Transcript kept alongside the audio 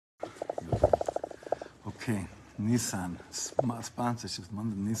Okay, Nissan, sponsorship,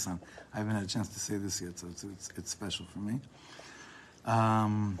 Monday Nissan. I haven't had a chance to say this yet, so it's special for me.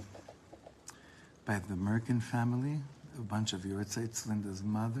 By the Merkin family, a bunch of Yortzites, Linda's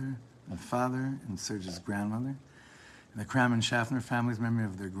mother and father, and Serge's grandmother. And the Kram and Schaffner families, memory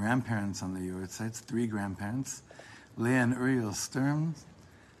of their grandparents on the Yortzites, 3 grandparents. Leah and Uriel Sturm,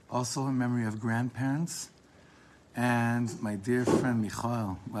 also in memory of grandparents. And my dear friend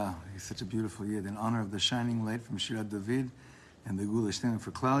Michael, wow, he's such a beautiful yid, in honor of the shining light from Shirat David and the Gula Shtema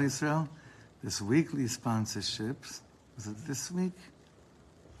for Klal Yisrael. This weekly sponsorships, was it this week?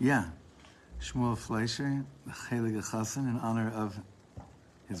 Yeah. Shmuel Fleischer, the Heilige Chassan, in honor of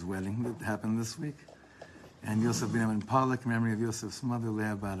his wedding that happened this week. And Yosef Binyamin Pollack, in memory of Yosef's mother,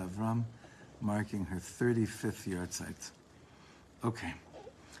 Leah Bat Avram, marking her 35th yahrzeit. Okay,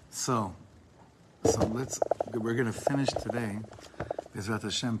 so we're going to finish today, Bezrat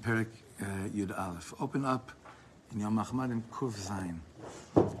Hashem, Perek Yud Aleph. Open up in Yom Ahmad in Kuv Zayin,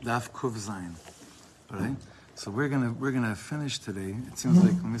 Daf Kuv Zayin. All right? So we're gonna finish today. It seems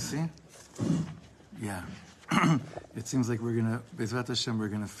like, let me see. Yeah. It seems like Bezrat Hashem, we're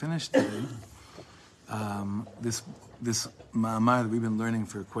going to finish today this ma'amar that we've been learning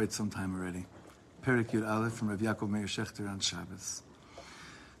for quite some time already. Perek Yud Aleph from Rav Yaakov Meir Shechter on Shabbos.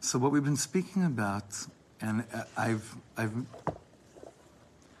 So what we've been speaking about, and I've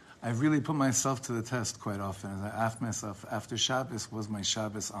really put myself to the test quite often. As I asked myself, after Shabbos, was my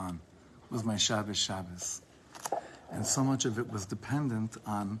Shabbos on? Was my Shabbos? And so much of it was dependent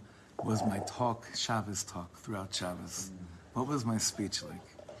on, was my talk, Shabbos talk, throughout Shabbos? What was my speech like?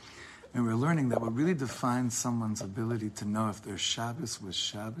 And we're learning that what really defines someone's ability to know if their Shabbos was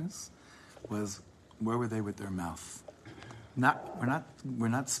Shabbos was, where were they with their mouth? We're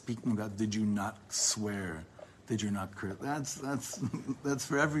not speaking about, did you not swear? Did you not curse? That's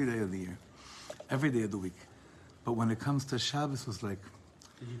for every day of the year, every day of the week. But when it comes to Shabbos, was like,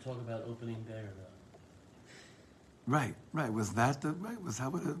 did you talk about opening day or not? Right. Was that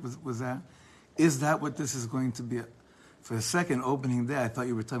that? Is that what this is going to be? For a second, opening day, I thought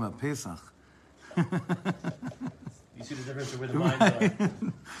you were talking about Pesach. You see the difference of where the minds are.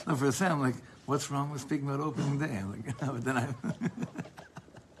 No, for a second, I'm like, what's wrong with speaking about opening day? I'm like, but then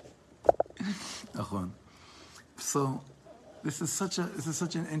So, this is such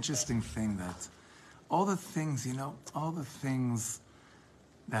an interesting thing that all the things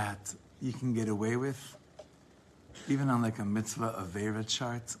that you can get away with, even on like a mitzvah avera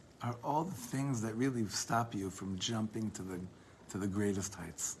chart, are all the things that really stop you from jumping to the greatest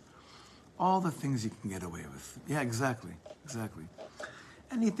heights. All the things you can get away with. Yeah, exactly.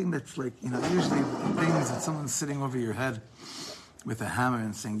 Anything that's like, usually things that someone's sitting over your head with a hammer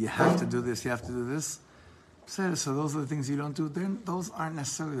and saying, you have to do this, you have to do this. So those are the things you don't do. Those aren't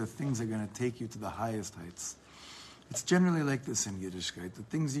necessarily the things that are going to take you to the highest heights. It's generally like this in Yiddishkeit. The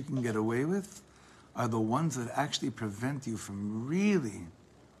things you can get away with are the ones that actually prevent you from really,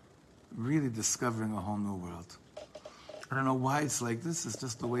 really discovering a whole new world. I don't know why it's like this. It's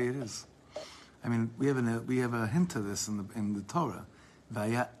just the way it is. I mean, we have a hint of this in the Torah.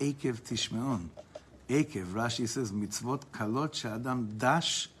 Vaya ekev tishmeun. Ekev, Rashi says, mitzvot kalot she'adam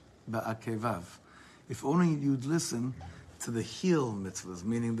dash ba'akevav. If only you'd listen to the heel mitzvahs,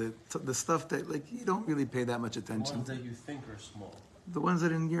 meaning the stuff that you don't really pay that much attention. The ones that you think are small. The ones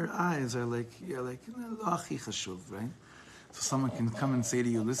that in your eyes are like achi chashuv, right? So someone can come and say to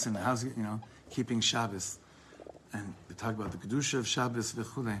you, listen, how's keeping Shabbos? And they talk about the kedusha of Shabbos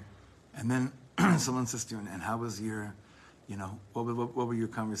v'chulei. And then someone says to you, and how was your, what were your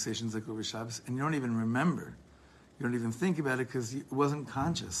conversations like over Shabbos? And you don't even remember. You don't even think about it because it wasn't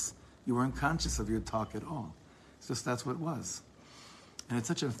conscious. You weren't conscious of your talk at all. It's just that's what it was. And it's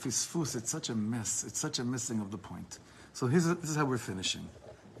such a fisfus, it's such a miss, it's such a missing of the point. So this is how we're finishing.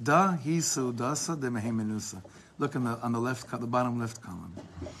 Da hi seudasa de mehemenusa. Look on the left, the bottom left column.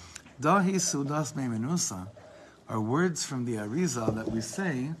 Da hi seudas mehemenusa are words from the Arizal that we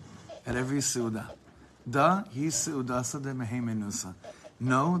say at every seuda. Da hi seudasa de mehemenusa.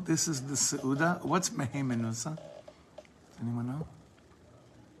 No, this is the seuda. What's mehemenusa? Anyone know?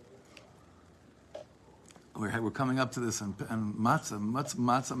 We're coming up to this and matzah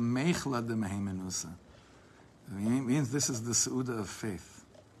mechla de mehemenusa. It means this is the seuda of faith.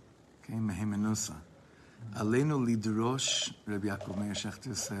 Okay, mehemenusa. Aleinu lidrosh, Rabbi Yaakov Meir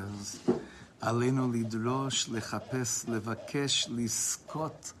Shechter says, Aleinu lidrosh lechapes levakesh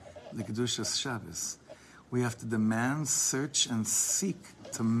liskot lekedushas Shabbos. We have to demand, search, and seek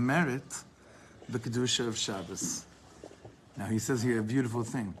to merit the kedusha of Shabbos. Now he says here a beautiful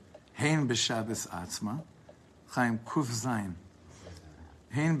thing. Hein b'Shabbos atzma, Chaim Kuf Zayin.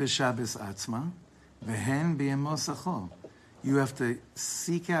 Hein b'Shabbos atzma, Vehen b'yemosacho. You have to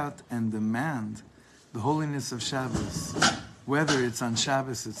seek out and demand the holiness of Shabbos, whether it's on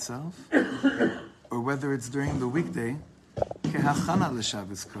Shabbos itself or whether it's during the weekday, kehachana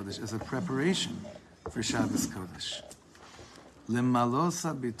l'Shabbos Kodesh, as a preparation for Shabbos Kodesh.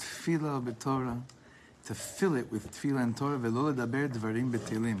 Lemalosa b'tfila b'torah, to fill it with tefillah and Torah, v'lo ledaber dvarim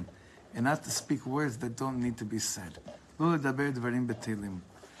b'telim, and not to speak words that don't need to be said. Lo ledaber dvarim b'telim.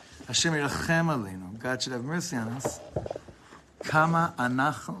 Hashem yirachem aleinu. God should have mercy on us. Kama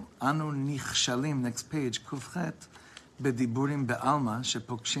anu nichshalim. Next page, kufchet bediburim be'alma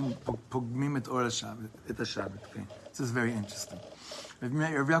shepogmim et or Shabbat. Okay, this is very interesting. Rav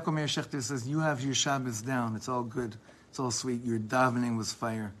Yaakov Meir Shechter says, you have your Shabbos down. It's all good. It's all sweet. Your davening was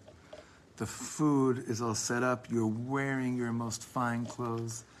fire. The food is all set up. You're wearing your most fine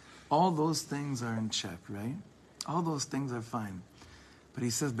clothes. All those things are in check, right? All those things are fine. But he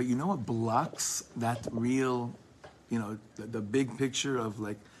says, but you know what blocks that real, the big picture of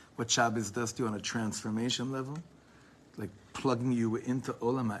like what Shabbos does to you on a transformation level? Like plugging you into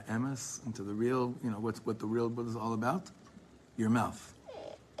Olam HaEmes, into the real, what the real world is all about? Your mouth.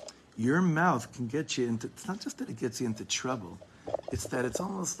 Your mouth can get you into, it's not just that it gets you into trouble, it's that it's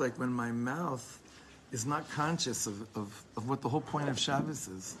almost like when my mouth is not conscious of what the whole point of Shabbos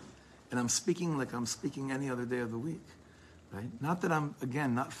is. And I'm speaking like I'm speaking any other day of the week. Right? Not that I'm,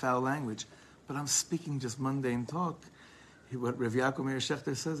 again, not foul language, but I'm speaking just mundane talk. What Rav Yaakov Meir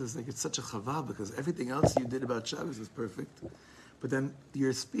Shechter says is like it's such a chava because everything else you did about Shabbos is perfect, but then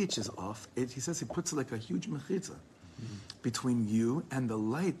your speech is off. He says he puts like a huge mechitza between you and the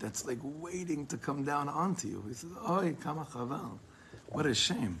light that's like waiting to come down onto you. He says, "Oy, kama chaval." What a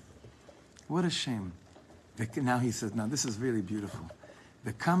shame. What a shame. Now he says, now this is really beautiful.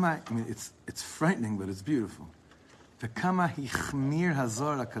 The kama, it's frightening, but it's beautiful. The kama hichmir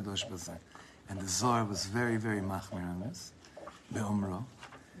hazor hakadosh bazeh, and the Zohar was very, very machmir on this. Beomro,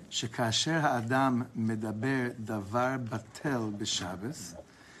 shekasher ha'adam medaber davar batel b'Shabbos.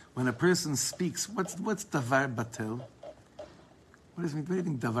 When a person speaks, what's davar batel? What do you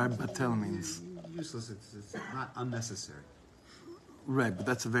think davar batel means? Useless. It's not unnecessary. Right, but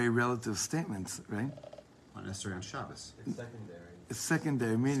that's a very relative statement, right? Not necessary on Shabbos. It's secondary. It's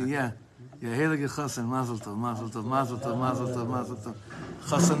secondary, meaning, yeah. Yeah, heilige Chassan, mazel tov, mazel tov, mazel tov, mazel tov, mazel tov.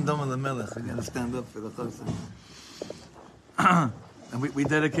 Chassan dama lemelech. We got to stand up for the Chassan. And we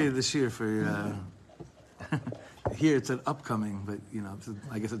dedicated this year for, here it's an upcoming, but,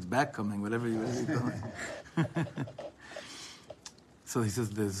 I guess it's backcoming, whatever you call it. So he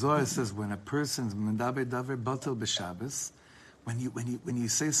says, the Zohar says, when a person's medaber davar batel b'Shabbos, when you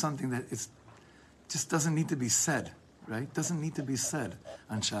say something that just doesn't need to be said, right? Doesn't need to be said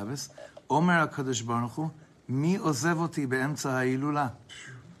on Shabbos. Omer HaKadosh Baruch Hu, mi ozev oti be'emtza ha'ilula.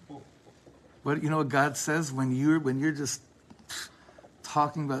 What what God says when you're just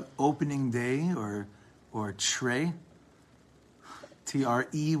talking about opening day or Trey, Trey,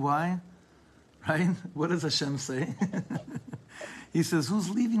 right? What does Hashem say? He says, "Who's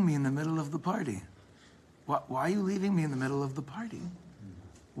leaving me in the middle of the party? Why are you leaving me in the middle of the party?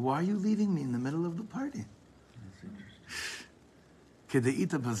 Why are you leaving me in the middle of the party?"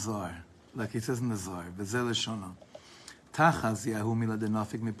 Kedeita bazar, like it says in the Zohar, v'zeh leshono. Tachaz yahu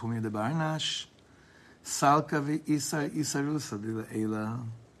miladenofik mipumi debarnash, salka v'isar isarusa d'le'ela.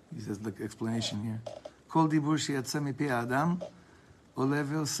 He says the explanation here. Kol dibur sheyatzeh mipi adam, ole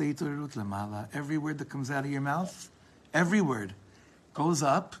ve'osei torut lemala. Every word that comes out of your mouth, every word, goes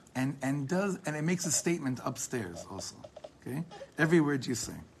up and it makes a statement upstairs also. Okay? Every word you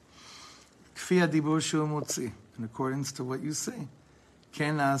say. Kfi adibur shu motzi, in accordance to what you say.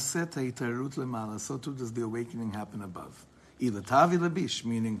 Ken na'aseh ha'hitarut lemala, so too does the awakening happen above. Ilatav ilabish,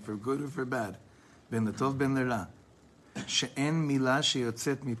 meaning for good or for bad. Ben latov ben lera. She'en mila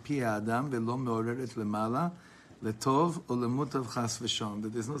sheyotzet mipi ha'adam ve'lo me'oreret lemala letov o lemutav chas v'shon.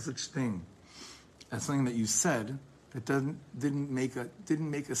 That there's no such thing as something that you said that didn't make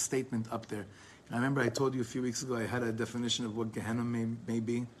a statement up there. And I remember I told you a few weeks ago I had a definition of what Gehenna may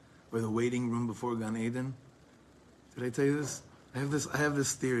be, or the waiting room before Gan Eden. Did I tell you this? I have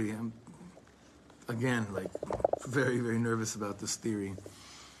this theory. I'm again very, very nervous about this theory,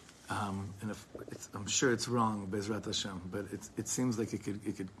 and I'm sure it's wrong, Bezrat Hashem. But it seems like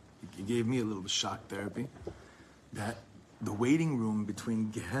it gave me a little shock therapy that the waiting room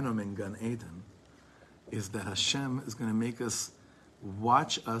between Gehenna and Gan Eden is that Hashem is going to make us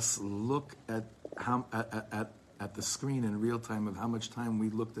watch us look at the screen in real time of how much time we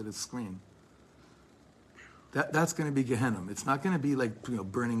looked at a screen. That's going to be Gehenna. It's not going to be like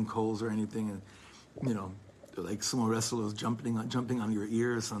burning coals or anything, and like sumo wrestlers jumping on your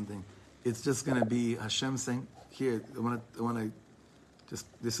ear or something. it's just going to be Hashem saying, here, I want to just,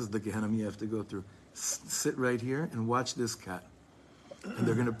 this is the Gehenna you have to go through. Sit right here and watch this cat. And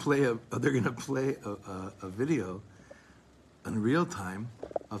they're going to play a video in real time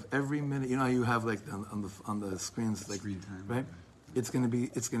of every minute. You know how you have like on the screens, like Screen time, right? It's going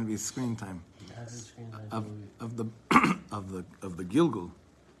to be screen time of the of the Gilgul,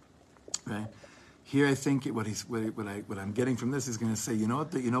 right? Here, I think what I'm getting from this is going to say, you know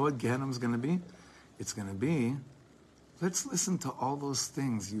what Gehenna is going to be? It's going to be, let's listen to all those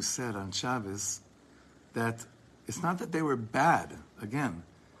things you said on Shabbos. That it's not that they were bad. Again,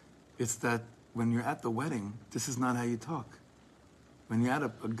 it's that when you're at the wedding, this is not how you talk. When you're at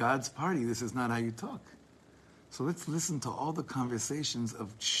a God's party, this is not how you talk. So let's listen to all the conversations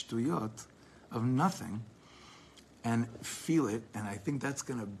of shtuyot, of nothing, and feel it. And I think that's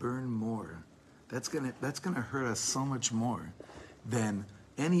going to burn more. That's going to hurt us so much more than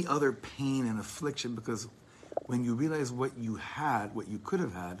any other pain and affliction. Because when you realize what you had, what you could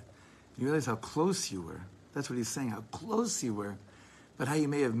have had, you realize how close you were. That's what he's saying, how close you were, but how you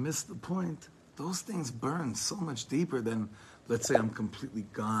may have missed the point. Those things burn so much deeper than, let's say, I'm completely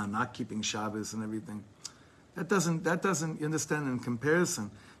gone, not keeping Shabbos and everything. That doesn't, you understand, in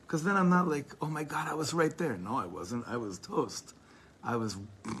comparison. Because then I'm not like, oh my God, I was right there. No, I wasn't. I was toast. I was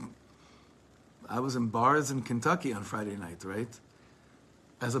in bars in Kentucky on Friday night, right?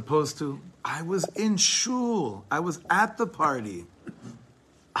 As opposed to, I was in shul. I was at the party.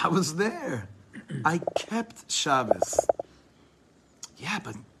 I was there. I kept Shabbos. Yeah,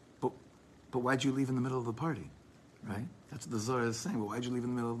 but why'd you leave in the middle of the party? Right? That's what the Zohar is saying. But why'd you leave in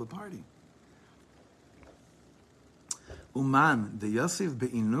the middle of the party? Uman de Yosef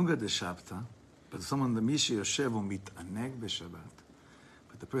be'inuga de Shabta, but someone the Mishi Yoshev mit'aneg beShabbat.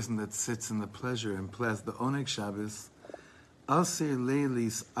 But the person that sits in the pleasure and plays the Oneg Shabbos, Asir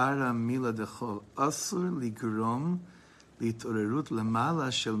leilis ara mila dechol, Asur ligrom litorerut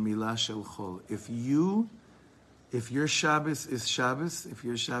lemala shel mila shel chol. If your Shabbos is Shabbos, if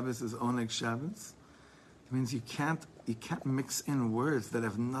your Shabbos is Oneg Shabbos, it means you can't mix in words that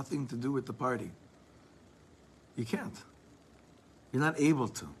have nothing to do with the party. You can't. You're not able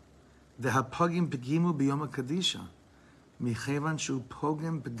to. The hapagim pegimu biyom kadisha, michevan shu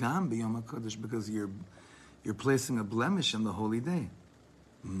pogim pegam biyom kodesh, because you're placing a blemish in the holy day.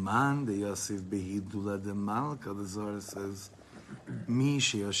 Man de Yosef behidula de malka, the Zohar says, mi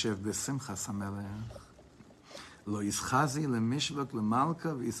sheyoshev besimchas hamelech lo yischazi lemishvak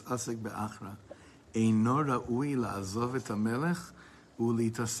lemalka v'yisasek be'achra eino ra'ui la'azov et hamelech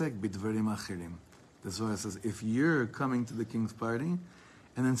u'litasek b'dvarim achirim. The Zohar says, if you're coming to the king's party,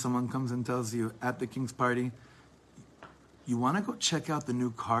 and then someone comes and tells you at the king's party, you want to go check out the new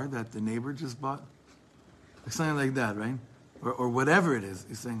car that the neighbor just bought? Or something like that, right? Or whatever it is.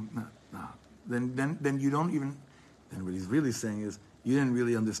 He's saying, no. Then you don't even, then what he's really saying is, you didn't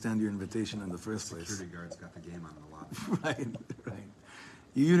really understand your invitation in the first place. Security guards got the game on the lot. Right.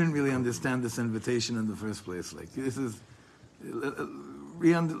 You didn't really understand this invitation in the first place. Like, this is...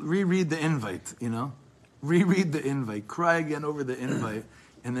 reread the invite, Reread the invite. Cry again over the invite,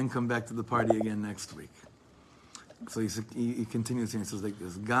 and then come back to the party again next week. So he continues here and says like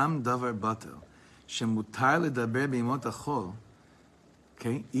this: Gam davar batel, shemutar ledaber b'imot achol.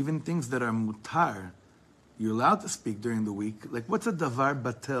 Okay, even things that are mutar, you're allowed to speak during the week. Like, what's a davar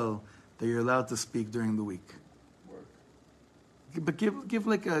batel that you're allowed to speak during the week? Work. But give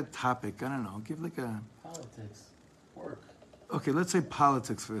like a topic. I don't know. Give like a Politics. Work. Okay, let's say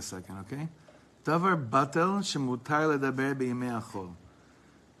politics for a second, okay? Davar batel shemutar ledaber b'yimei achol.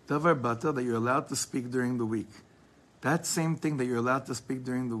 Davar batel, that you're allowed to speak during the week. That same thing that you're allowed to speak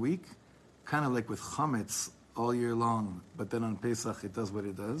during the week, kind of like with chametz all year long, but then on Pesach it does what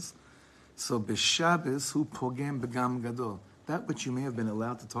it does. So b'Shabbos hu pogem begam gadol. That which you may have been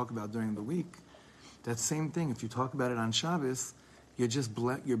allowed to talk about during the week, that same thing, if you talk about it on Shabbos, you're just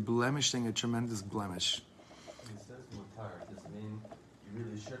you're blemishing a tremendous blemish. It says mutar. Does it mean you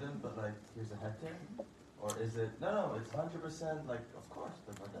really shouldn't, but like, here's a heter? Or is it, no, it's 100% like, of course,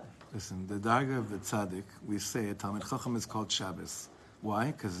 but Listen, the darga of the tzaddik, we say a Talmid Chacham is called Shabbos. Why?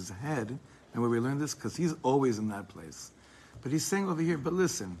 Because his head, and where we learn this, because he's always in that place. But he's saying over here, but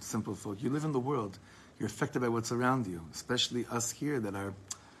listen, simple folk, you live in the world, you're affected by what's around you, especially us here that are,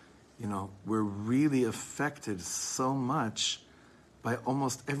 we're really affected so much by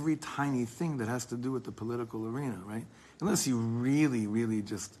almost every tiny thing that has to do with the political arena, right? Unless you really, really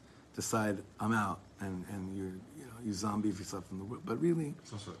just decide, I'm out, and you zombie yourself from the world. But really...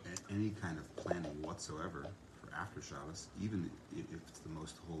 It's also any kind of planning whatsoever for after Shabbos, even if it's the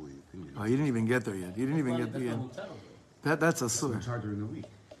most holy thing. Oh, you didn't even get there yet. You didn't even get there yet. That's a sur. It's hard during the week.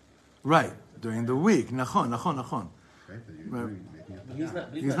 Right, during the week. Nachon. Right? But you're making up But the he's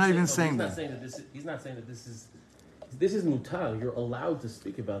not. He's not even saying he's that. Not saying that he's not saying that this is. This is mutar. You're allowed to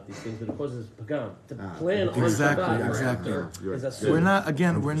speak about these things, but it causes pagam. To plan on Exactly, Shabbat exactly. is asur. We're not,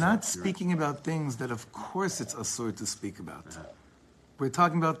 again, we're 100%, not you're speaking about things that of course it's asur to speak about. Uh-huh. We're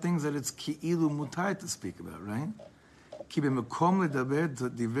talking about things that it's ki'ilu mutar to speak about, right? כי במקום לדבר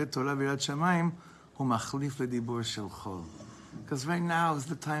דברי תורה ויראת שמיים, הוא מחליף לדיבור של חול. Because right now is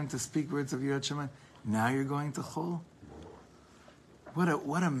the time to speak words of yirat shamayim. Now you're going to chol?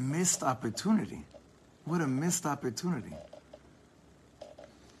 What a missed opportunity. What a missed opportunity.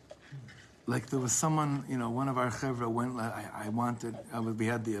 Like there was someone, one of our chevra went, we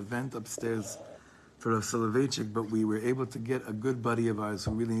had the event upstairs for Rav Soloveitchik, but we were able to get a good buddy of ours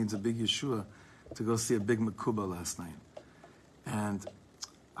who really needs a big Yeshua to go see a big Mekuba last night. And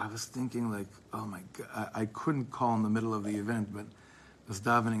I was thinking like, oh my God, I couldn't call in the middle of the event, but I was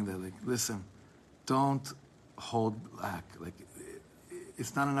davening there, like, listen, don't hold back. Like,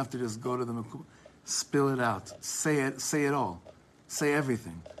 it's not enough to just go to the Mekuba. Spill it out. Say it all. Say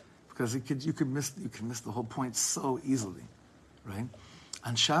everything. Because you could miss the whole point so easily, right?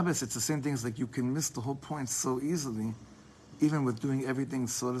 On Shabbos, it's the same thing as like you can miss the whole point so easily, even with doing everything,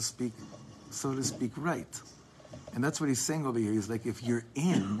 so to speak, right. And that's what he's saying over here. He's like, if you're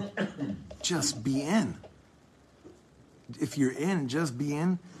in, just be in. If you're in, just be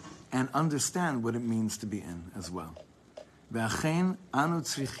in and understand what it means to be in as well. ואכן, אנו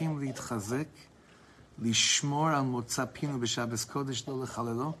צריכים להתחזק, לשמור על מוצא פינו בשבס קודש, לא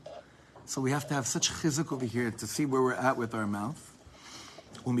לחללו. So we have to have such chizuk over here to see where we're at with our mouth.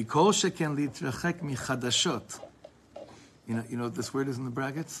 ומכל שכן להתרחק מחדשות. You know what this word is in the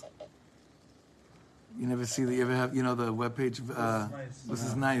brackets? You never see you ever have, the webpage, this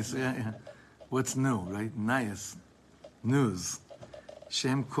is nice, yeah. What's new, right? Nice. News.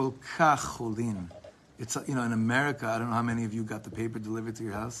 Shem kol kach cholin. It's, in America, I don't know how many of you got the paper delivered to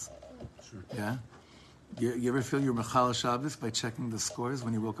your house. Sure. Yeah? You ever feel your Mechal Shabbos by checking the scores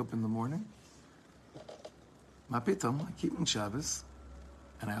when you woke up in the morning? Ma pitom, I keep in Shabbos.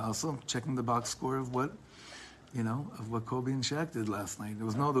 And I also checking the box score of what, of what Kobe and Shaq did last night. There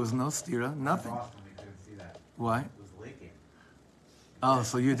was no stira, nothing. Boston, we couldn't see that. Why? It was the late game. Oh,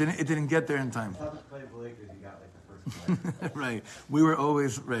 so it didn't get there in time. I thought to play the Lakers, you got like the first play. Right. We were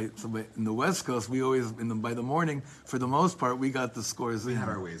always, right, so in the West Coast, we always, by the morning, for the most part, we got the scores We in. had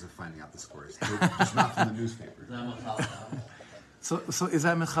our ways of finding out the scores, just not from the newspaper. So is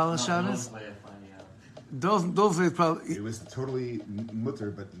that Mechala Shabbos? way of finding out. Those are probably... It was totally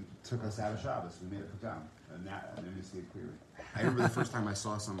mutter, but took us out of Shabbos. We made it put down, and then we see it clearly. I remember the first time I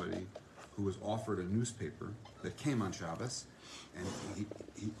saw somebody who was offered a newspaper that came on Shabbos, and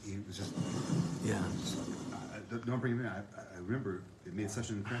he was just... Yeah. Don't bring me in. I remember it made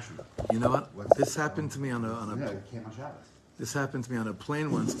such an impression. You know what? What's- This happened to me on Yeah, a it came on Shabbos. this happened to me on a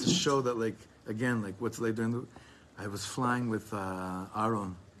plane once to show that, like, again, like what's later in the... I was flying with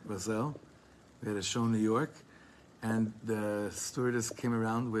Aaron Razel. We had a show in New York, and the stewardess came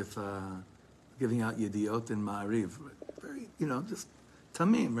around with giving out Yediot in Ma'ariv. Very, just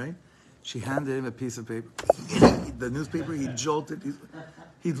tamim, right? She handed him a piece of paper. The newspaper, he jolted.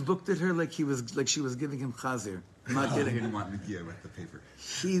 He looked at her like she was giving him chazir. I'm not He kidding. didn't want Nagia with the paper.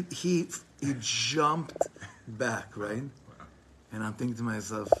 He jumped back, right? And I'm thinking to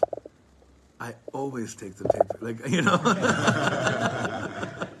myself, I always take the paper. Like,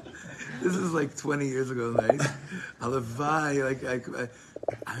 this is like 20 years ago, right? Alavai,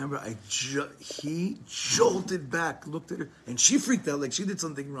 I remember he jolted back, looked at her, and she freaked out like she did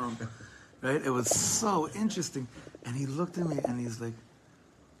something wrong, right? It was so interesting. And he looked at me and he's like,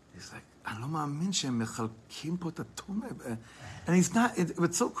 I don't know, and he's not,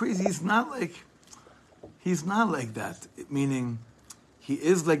 what's so crazy, he's not like that, meaning he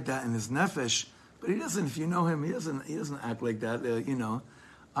is like that in his nefesh, but he doesn't, if you know him, he doesn't act like that,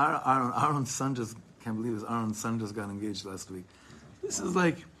 Aaron's son just, can't believe this, Aaron's son just got engaged last week. This is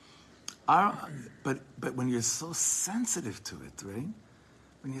like, but when you're so sensitive to it, right?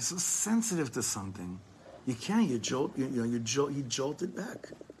 When you're so sensitive to something, you can't, he jolted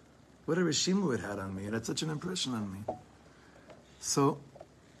back. Whatever Shimu had on me, it had such an impression on me. So,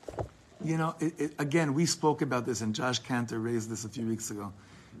 again, we spoke about this, and Josh Cantor raised this a few weeks ago.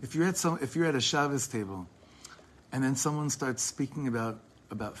 If you're at a Shabbos table, and then someone starts speaking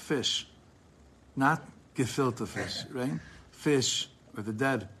about fish, not gefilte fish, right? Fish or the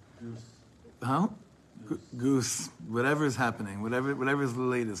dead, huh? Goose, whatever is happening, whatever is the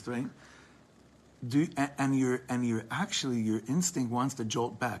latest, right? Your instinct wants to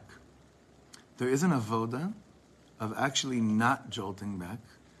jolt back. There is an avoda of actually not jolting back,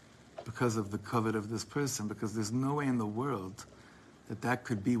 because of the covet of this person, because there's no way in the world that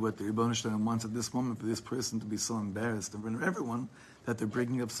could be what the Rebbeinu Shalom wants at this moment, for this person to be so embarrassed in front of everyone that they're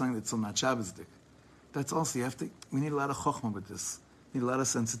breaking up something that's so not Shabbosdik. That's also, we need a lot of chokhmah with this. We need a lot of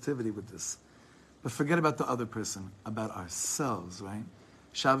sensitivity with this. But forget about the other person, about ourselves, right?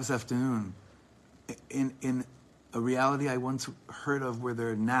 Shabbos afternoon, in a reality I once heard of where there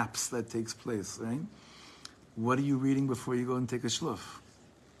are naps that takes place, right? What are you reading before you go and take a shluff?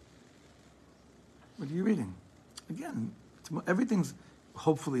 What are you reading? Again, everything's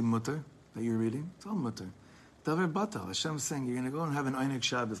hopefully mutter that you're reading. It's all mutter. Davar batal. Hashem's saying, you're going to go and have an Einik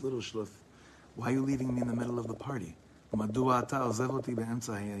Shabbos, little shluff. Why are you leaving me in the middle of the party?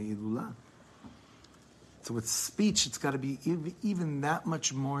 So with speech, it's got to be even that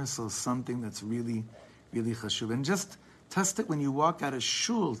much more so something that's really, really chashuv. And just test it when you walk out of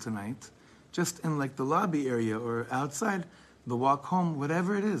shul tonight, just in like the lobby area or outside, the walk home,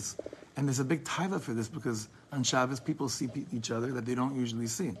 whatever it is. And there's a big taiva for this because on Shabbos people see each other that they don't usually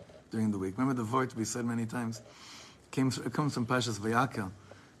see during the week. Remember the vort we said many times? It comes from Pashas Vayakel.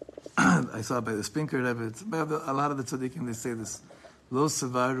 I saw it by the Spinker Rebbe. A lot of the tzaddikim, they say this. Lo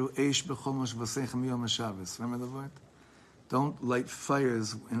sevaru eish b'chol moshvasechem yom HaShabbos. Remember the word? Don't light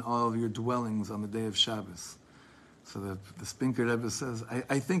fires in all of your dwellings on the day of Shabbos. So the Spinker Rebbe says,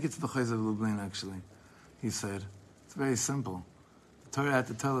 I think it's the Chayz of Lublin actually. He said, it's very simple. The Torah had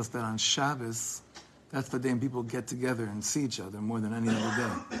to tell us that on Shabbos, that's the day when people get together and see each other more than any other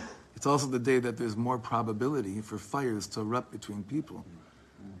day. It's also the day that there's more probability for fires to erupt between people.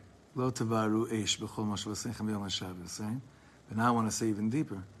 Lo tevaru eish b'chol moshvasechem yom HaShabbos, right? But now I want to say even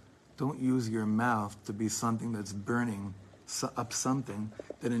deeper. Don't use your mouth to be something that's burning up something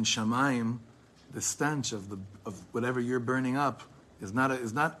that in Shamayim, the stench of whatever you're burning up is not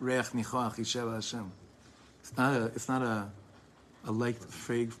reach nichoach yishev Hashem. It's not a light,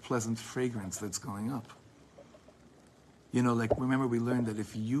 pleasant fragrance that's going up. You know, like remember we learned that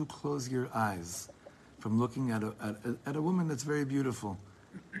if you close your eyes from looking at a woman that's very beautiful,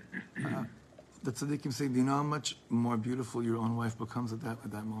 the tzaddikim say, do you know how much more beautiful your own wife becomes at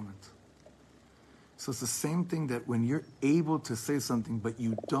that moment? So it's the same thing that when you're able to say something but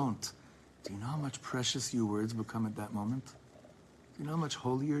you don't, do you know how much precious your words become at that moment? Do you know how much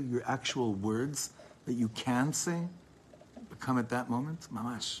holier your actual words that you can say become at that moment?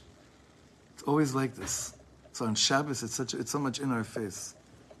 Mamash. It's always like this. So on Shabbos, it's so much in our face.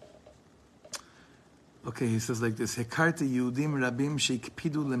 Okay, he says like this: Hekarti Yehudim Rabim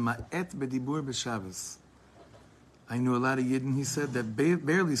sheikpidu lema'et bedibur b'Shabbos. I knew a lot of Yidden, he said, that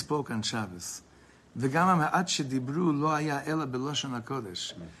barely spoke on Shabbos. V'gam ha'at shedibru lo haya ela b'lashon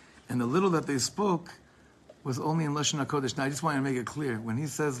hakodesh. And the little that they spoke was only in Lashon HaKodesh. Now, I just want to make it clear. When he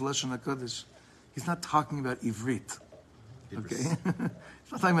says Lashon HaKodesh, he's not talking about Ivrit. Okay?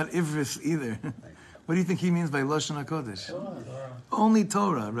 He's not talking about Ivris either. What do you think he means by Lashon HaKodesh? Only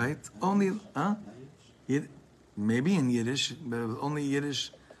Torah, right? Only, maybe in Yiddish, but it was only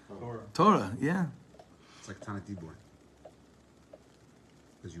Yiddish Torah, yeah. It's like Tanat Dibur.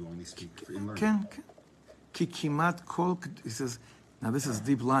 Because you only speak in learning. Ki kimat kol, he says, now this is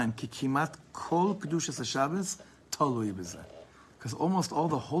deep line, ki kimat kol kedushas HaShabbos tolui b'zeh. Because almost all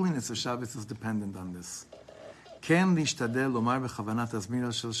the holiness of Shabbos is dependent on this. Ken lishtadel lomar b'chavanat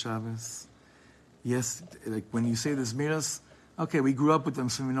hazmiras shel Shabbos. Yes, like when you say the zmiras, okay, we grew up with them,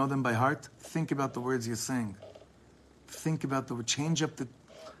 so we know them by heart. Think about the words you're saying. Think about change up the,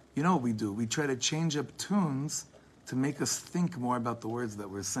 you know what we do? We try to change up tunes to make us think more about the words that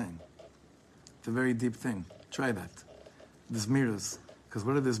we're saying. It's a very deep thing. Try that. The zmiras. Because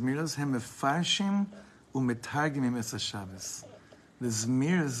what are the zmiras? Hem mefarshim umetargimim es HaShabbos. The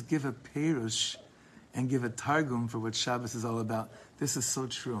zmiras give a perush and give a targum for what Shabbos is all about. This is so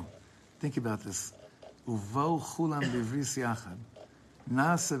true. Think about this. Uvau chulam bivris yachad.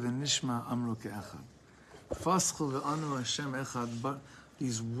 Nasa v'nishma amru ke'achad. Faschu ve'anu Hashem echad. But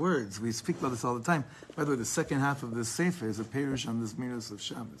these words, we speak about this all the time. By the way, the second half of this sefer is a perush on the zmiras of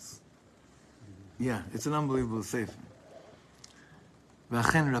Shabbos. Yeah, it's an unbelievable sefer.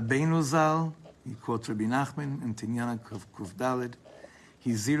 V'achen Rabbeinu Zal, he quotes Rabbi Nachman in Tinyana Kuf Daled.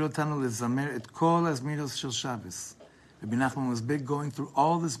 He zirotanu lezamer et kol hazmiros shel Shabbos. Rabbi Nachman was big going through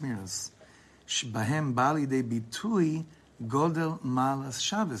all the zmiros. Shbahem bali de bitui godel malas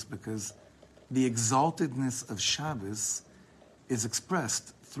Shabbos, because the exaltedness of Shabbos is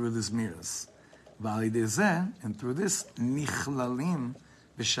expressed through the zmiros. Bali de zeh, and through this nichlalim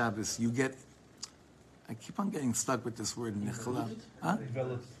b'Shabbos. You get, I keep on getting stuck with this word nichlal. Huh?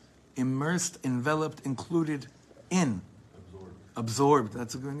 Immersed, enveloped, included in. Absorbed.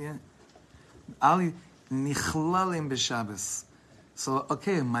 That's a good, yeah. Ali nichlalim b'Shabbos. So,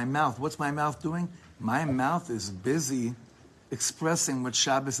 okay, my mouth, what's my mouth doing? My mouth is busy expressing what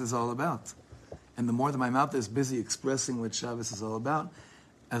Shabbos is all about. And the more that my mouth is busy expressing what Shabbos is all about,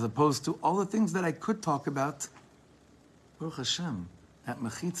 as opposed to all the things that I could talk about, Baruch Hashem, that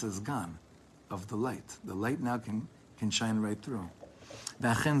mechitza is gone of the light. The light now can shine right through.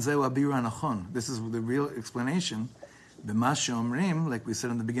 This is the real explanation. B'ma she'omrim, like we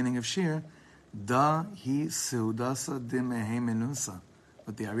said in the beginning of Shir, da hi seudasa dimehe menusa.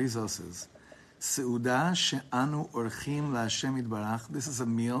 What the Arizal says. Seuda she'anu orchim la'Hashem yitbarach. This is a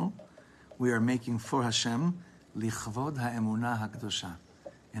meal we are making for Hashem, lichvod ha'emunah ha'kdosha,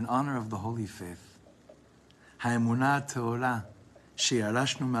 in honor of the holy faith. Ha'emunah te'orah,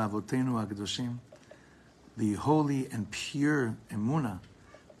 she'yarashnu ma'avotenu ha'kdoshim, the holy and pure emunah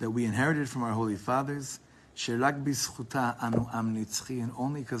that we inherited from our holy fathers, she'rak b'zchuta anu am nitzchi, and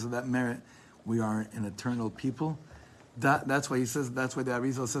only because of that merit we are an eternal people. That's why he says. That's why the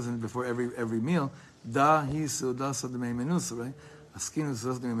Arizal says before every meal, da hi seudasa d'mei menusa, right? Askinu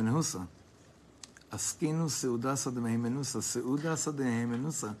seudasa d'mei menusa. Askinu seudasa d'mei menusa. Seudasa d'mei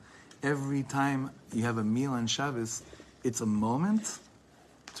menusa. Every time you have a meal on Shabbos, it's a moment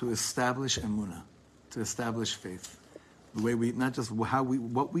to establish emunah, to establish faith. The way we, not just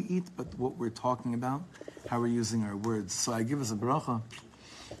what we eat, but what we're talking about, how we're using our words. So I give us a bracha.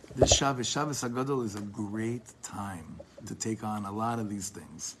 This Shabbos HaGadol, is a great time to take on a lot of these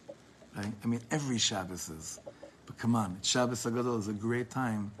things, right? I mean, every Shabbos is. But come on, Shabbos HaGadol is a great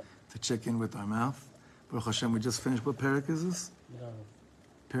time to check in with our mouth. Baruch Hashem, we just finished. What parak is this?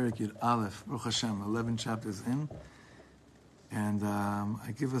 Parak Yud Aleph. Baruch Hashem, 11 chapters in. And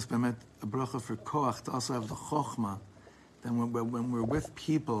I give us a bracha for koach, to also have the chokhmah. Then when we're with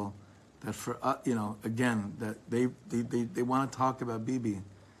people that for again, that they want to talk about Bibi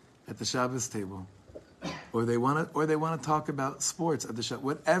at the Shabbos table, or they want to talk about sports at the Shabbos,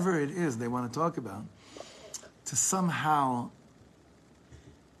 whatever it is they want to talk about, to somehow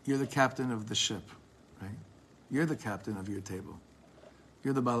you're the captain of the ship, right? You're the captain of your table.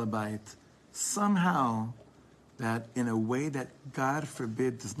 You're the balabait. Somehow, that in a way that God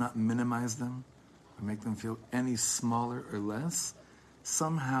forbid does not minimize them or make them feel any smaller or less,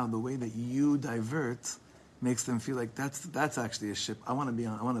 somehow the way that you divert makes them feel like that's actually a ship. I want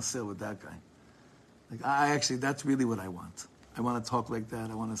to sail with that guy. Like that's really what I want. I want to talk like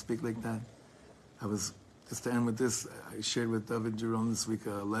that. I want to speak like that. I was, just to end with this, I shared with David Jerome this week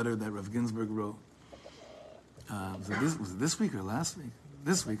a letter that Rav Ginsburg wrote. Was it this week or last week?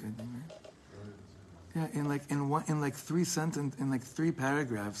 This week, I think, right? Yeah, in three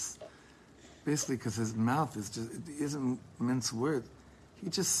paragraphs, basically because his mouth isn't mince words. He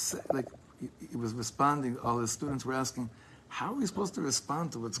just he was responding. All his students were asking, "How are we supposed to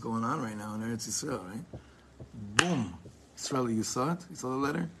respond to what's going on right now in Eretz Yisrael?" Right? Boom, Israeli, you saw it. You saw the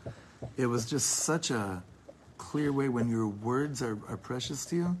letter. It was just such a clear way. When your words are precious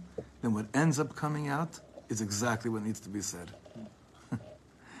to you, then what ends up coming out is exactly what needs to be said,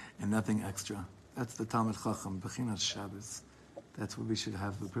 and nothing extra. That's the Talmud Chacham, Bechinat Shabbos. That's what we should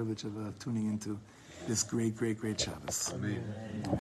have the privilege of tuning into this great, great, great Shabbos. Amen.